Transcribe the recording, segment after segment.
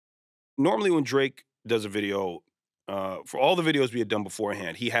Normally when Drake does a video, for all the videos we had done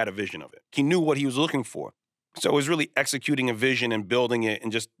beforehand, he had a vision of it. He knew what he was looking for. So it was really executing a vision and building it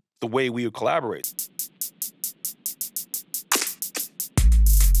and just the way we would collaborate.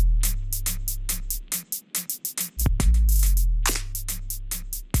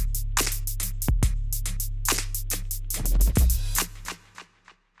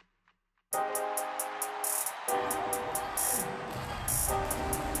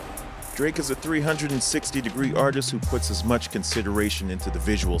 Drake is a 360-degree artist who puts as much consideration into the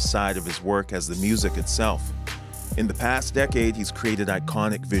visual side of his work as the music itself. In the past decade, he's created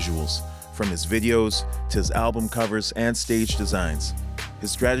iconic visuals, from his videos to his album covers and stage designs. His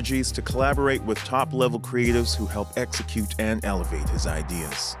strategy is to collaborate with top-level creatives who help execute and elevate his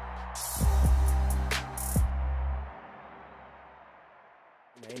ideas.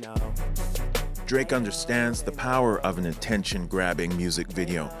 Drake understands the power of an attention-grabbing music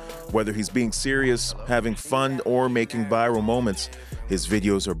video. Whether he's being serious, having fun, or making viral moments, his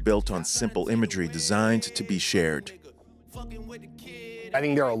videos are built on simple imagery designed to be shared. I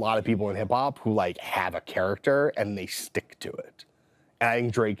think there are a lot of people in hip-hop who have a character and they stick to it. And I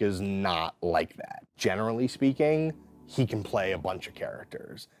think Drake is not like that. Generally speaking, he can play a bunch of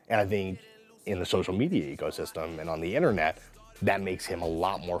characters. And I think in the social media ecosystem and on the internet, that makes him a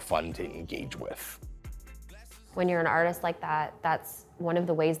lot more fun to engage with. When you're an artist like that, that's one of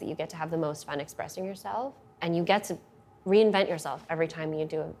the ways that you get to have the most fun expressing yourself, and you get to reinvent yourself every time you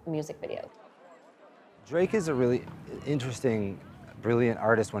do a music video. Drake is a really interesting, brilliant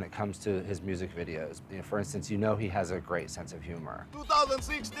artist when it comes to his music videos. For instance, he has a great sense of humor.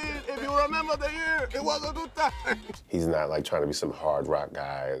 2016, if you remember the year, it was a good time. He's not trying to be some hard rock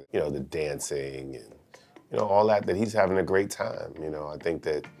guy, the dancing and all that he's having a great time. I think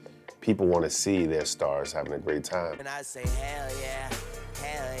that people want to see their stars having a great time. And I say, hell yeah,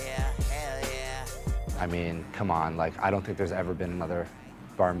 hell yeah, hell yeah. I mean, come on, I don't think there's ever been another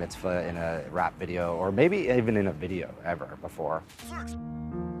bar mitzvah in a rap video, or maybe even in a video ever before.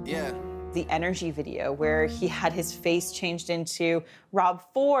 Yeah. The Energy video where he had his face changed into Rob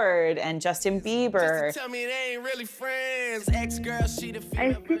Ford and Justin Bieber. Just to tell me they ain't really friends. Ex-girl, she the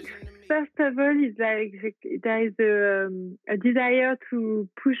female version. First of all, is there is a desire to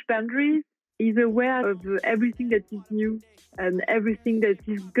push boundaries. He's aware of everything that is new and everything that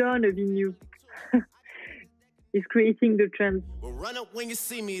is gonna be new. He's creating the trends. Well, run up when you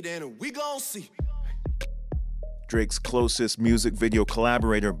see me, then we gon' see. Drake's closest music video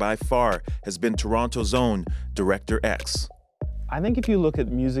collaborator by far has been Toronto's own Director X. I think if you look at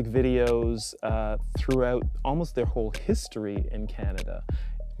music videos throughout almost their whole history in Canada,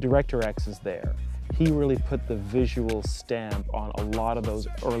 Director X is there. He really put the visual stamp on a lot of those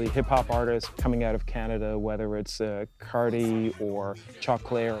early hip-hop artists coming out of Canada, whether it's Cardi or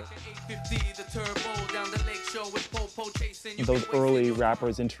Choclair. Those early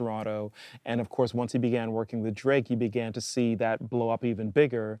rappers in Toronto. And of course, once he began working with Drake, he began to see that blow up even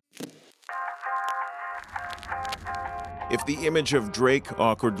bigger. If the image of Drake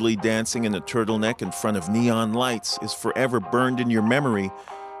awkwardly dancing in a turtleneck in front of neon lights is forever burned in your memory,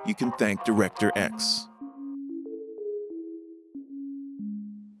 you can thank Director X.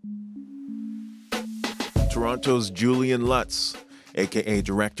 Toronto's Julian Lutz, aka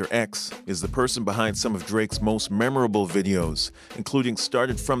Director X, is the person behind some of Drake's most memorable videos, including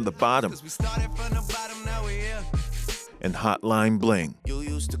Started From the Bottom and Hotline Bling.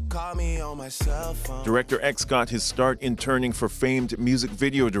 Director X got his start interning for famed music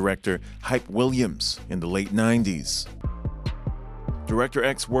video director Hype Williams in the late 90s. Director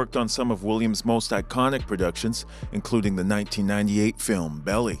X worked on some of Williams' most iconic productions, including the 1998 film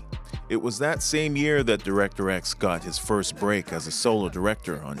Belly. It was that same year that Director X got his first break as a solo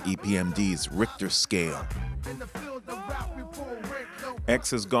director on EPMD's Richter scale.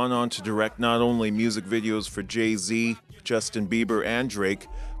 X has gone on to direct not only music videos for Jay-Z, Justin Bieber, and Drake,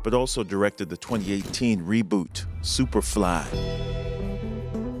 but also directed the 2018 reboot, Superfly.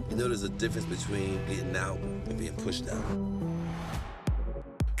 There's a difference between getting out and being pushed out.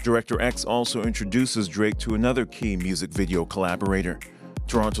 Director X also introduces Drake to another key music video collaborator,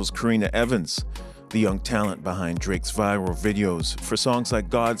 Toronto's Karina Evans, the young talent behind Drake's viral videos for songs like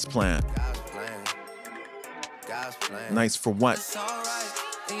God's Plan, Nice for What,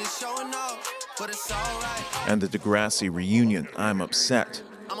 and the Degrassi reunion, I'm Upset.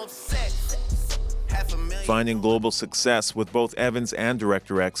 Finding global success with both Evans and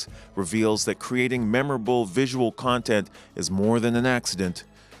Director X reveals that creating memorable visual content is more than an accident.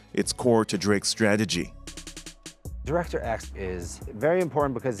 It's core to Drake's strategy. Director X is very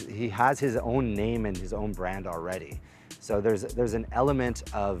important because he has his own name and his own brand already. So there's an element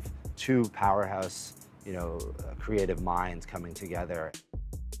of two powerhouse, creative minds coming together.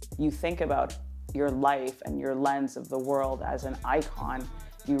 You think about your life and your lens of the world as an icon,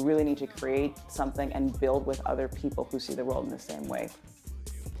 you really need to create something and build with other people who see the world in the same way.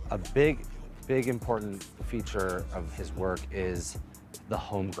 A big important feature of his work is the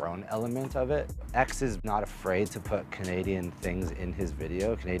homegrown element of it. X is not afraid to put Canadian things in his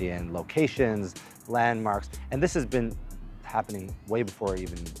video, Canadian locations, landmarks, and this has been happening way before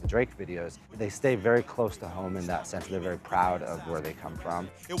even the Drake videos. They stay very close to home in that sense. They're very proud of where they come from.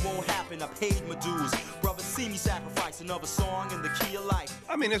 It won't happen, I paid my dues. Brothers see me sacrifice another song in the key of life.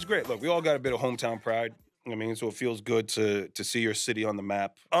 I mean, it's great. Look, we all got a bit of hometown pride. I mean, so it feels good to see your city on the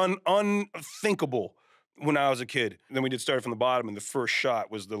map. Unthinkable when I was a kid. Then we did Started from the Bottom, and the first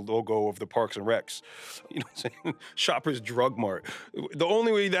shot was the logo of the Parks and Recs. You know what I'm saying? Shoppers Drug Mart. The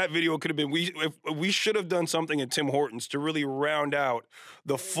only way that video could have been, we should have done something at Tim Hortons to really round out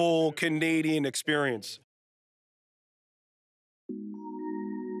the full Canadian experience.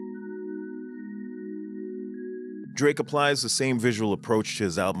 Drake applies the same visual approach to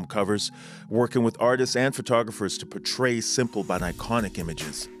his album covers, working with artists and photographers to portray simple but iconic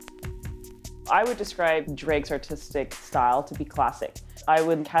images. I would describe Drake's artistic style to be classic. I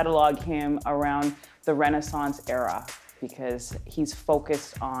would catalog him around the Renaissance era because he's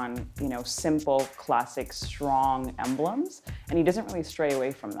focused on, simple, classic, strong emblems, and he doesn't really stray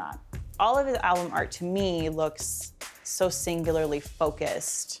away from that. All of his album art, to me, looks so singularly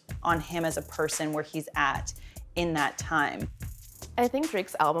focused on him as a person, where he's at in that time. I think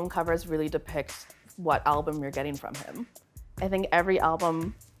Drake's album covers really depict what album you're getting from him. I think every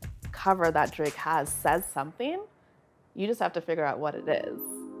album cover that Drake has says something. You just have to figure out what it is.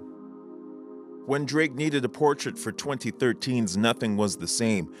 When Drake needed a portrait for 2013's Nothing Was the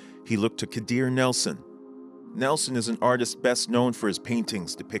Same, he looked to Kadir Nelson. Nelson is an artist best known for his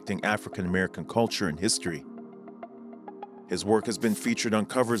paintings depicting African-American culture and history. His work has been featured on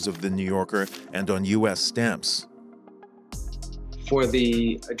covers of The New Yorker and on U.S. stamps. For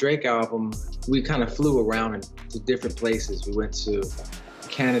the Drake album, we kind of flew around to different places. We went to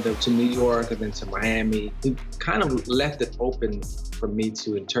Canada, to New York, and then to Miami. He kind of left it open for me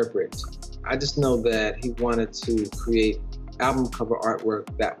to interpret. I just know that he wanted to create album cover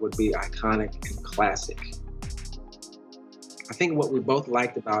artwork that would be iconic and classic. I think what we both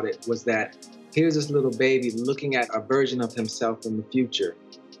liked about it was that here's this little baby looking at a version of himself in the future,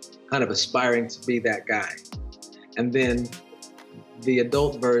 kind of aspiring to be that guy. And then the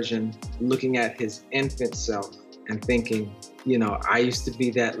adult version looking at his infant self and thinking, I used to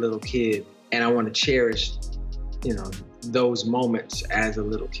be that little kid and I want to cherish, those moments as a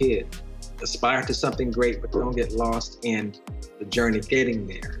little kid. Aspire to something great, but don't get lost in the journey getting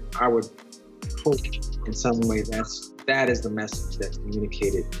there. I would hope in some way that is the message that's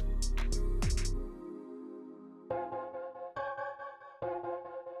communicated.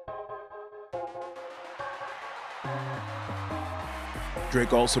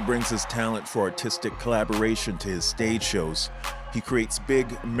 Drake also brings his talent for artistic collaboration to his stage shows. He creates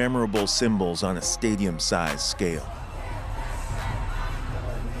big, memorable symbols on a stadium-sized scale.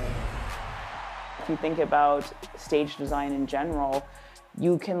 If you think about stage design in general,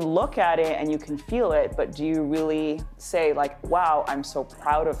 you can look at it and you can feel it, but do you really say wow, I'm so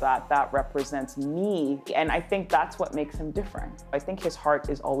proud of that, that represents me? And I think that's what makes him different. I think his heart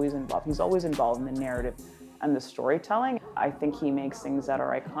is always involved. He's always involved in the narrative and the storytelling. I think he makes things that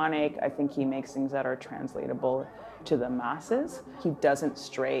are iconic. I think he makes things that are translatable to the masses. He doesn't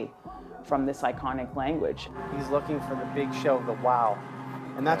stray from this iconic language. He's looking for the big show, the wow.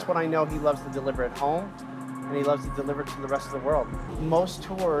 And that's what I know he loves to deliver at home, and he loves to deliver to the rest of the world. Most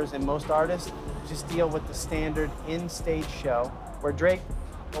tours and most artists just deal with the standard in-stage show, where Drake,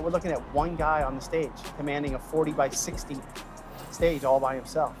 we're looking at one guy on the stage, commanding a 40 by 60 stage all by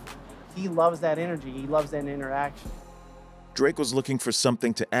himself. He loves that energy, he loves that interaction. Drake was looking for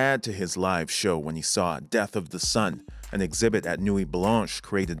something to add to his live show when he saw Death of the Sun, an exhibit at Nuit Blanche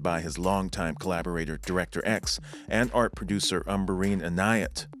created by his longtime collaborator Director X and art producer Umberine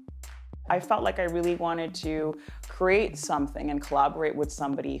Anayat. I felt like I really wanted to create something and collaborate with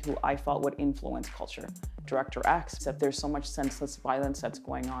somebody who I felt would influence culture. Director X said there's so much senseless violence that's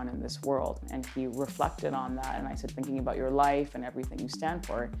going on in this world, and he reflected on that. And I said, thinking about your life and everything you stand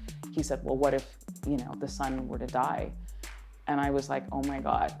for, he said, well, what if, the sun were to die? And I was like, oh my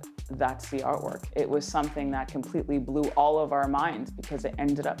God, that's the artwork. It was something that completely blew all of our minds because it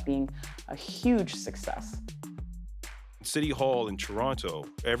ended up being a huge success. City Hall in Toronto,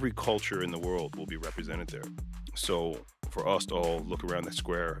 every culture in the world will be represented there. So for us to all look around the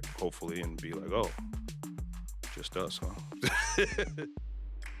square, hopefully, and be like, oh, just us, huh?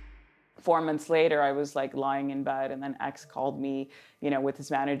 4 months later, I was like lying in bed, and then X called me, with his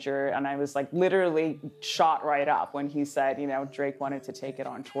manager, and I was like literally shot right up when he said, Drake wanted to take it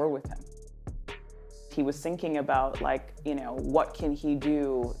on tour with him. He was thinking about like, what can he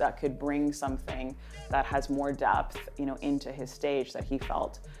do that could bring something that has more depth, into his stage that he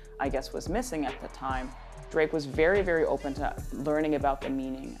felt, I guess, was missing at the time. Drake was very, very open to learning about the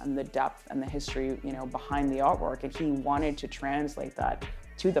meaning and the depth and the history, behind the artwork, and he wanted to translate that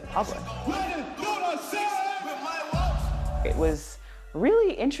to the public. It was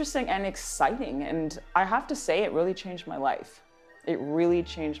really interesting and exciting, and I have to say it really changed my life. It really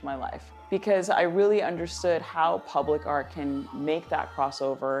changed my life because I really understood how public art can make that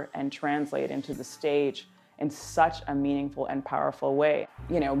crossover and translate into the stage in such a meaningful and powerful way.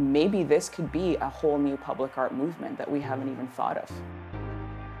 Maybe this could be a whole new public art movement that we haven't even thought of.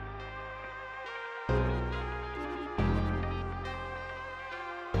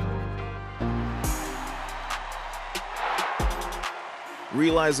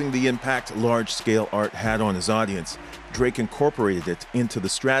 Realizing the impact large-scale art had on his audience, Drake incorporated it into the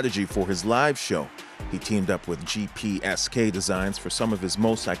strategy for his live show. He teamed up with GPSK Designs for some of his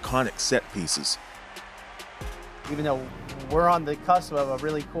most iconic set pieces. Even though we're on the cusp of a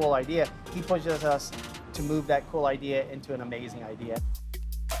really cool idea, he pushes us to move that cool idea into an amazing idea.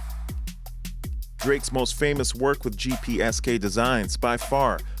 Drake's most famous work with GPSK Designs, by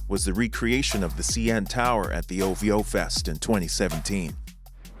far, was the recreation of the CN Tower at the OVO Fest in 2017.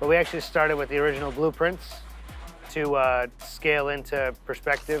 But we actually started with the original blueprints to scale into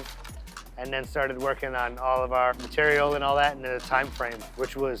perspective, and then started working on all of our material and all that in a time frame,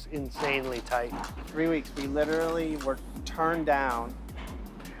 which was insanely tight. 3 weeks, we literally were turned down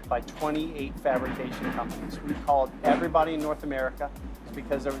by 28 fabrication companies. We called everybody in North America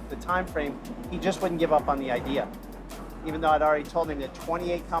because of the time frame, he just wouldn't give up on the idea. Even though I'd already told him that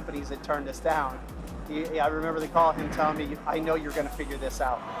 28 companies had turned us down, I remember the call, him telling me, I know you're gonna figure this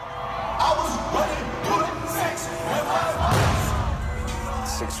out.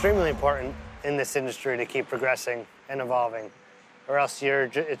 It's extremely important in this industry to keep progressing and evolving, or else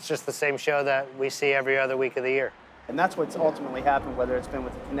it's just the same show that we see every other week of the year. And that's what's ultimately happened, whether it's been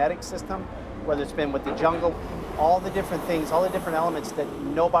with the kinetic system, whether it's been with the jungle, all the different things, all the different elements that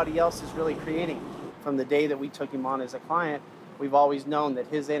nobody else is really creating. From the day that we took him on as a client, we've always known that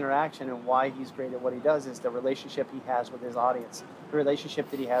his interaction and why he's great at what he does is the relationship he has with his audience, the relationship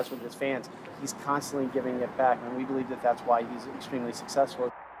that he has with his fans. He's constantly giving it back, and we believe that that's why he's extremely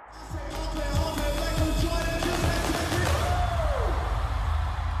successful.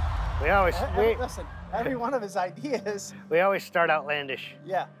 Listen, every one of his ideas. We always start outlandish.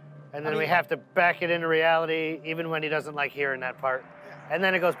 Yeah. And then we have to back it into reality, even when he doesn't like hearing that part. Yeah. And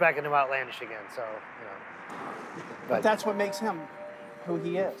then it goes back into outlandish again, so, But that's what makes him who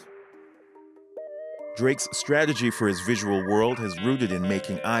he is. Drake's strategy for his visual world has rooted in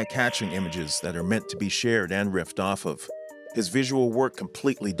making eye-catching images that are meant to be shared and riffed off of. His visual work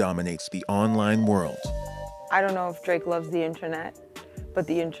completely dominates the online world. I don't know if Drake loves the internet, but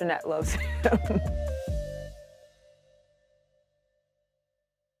the internet loves him.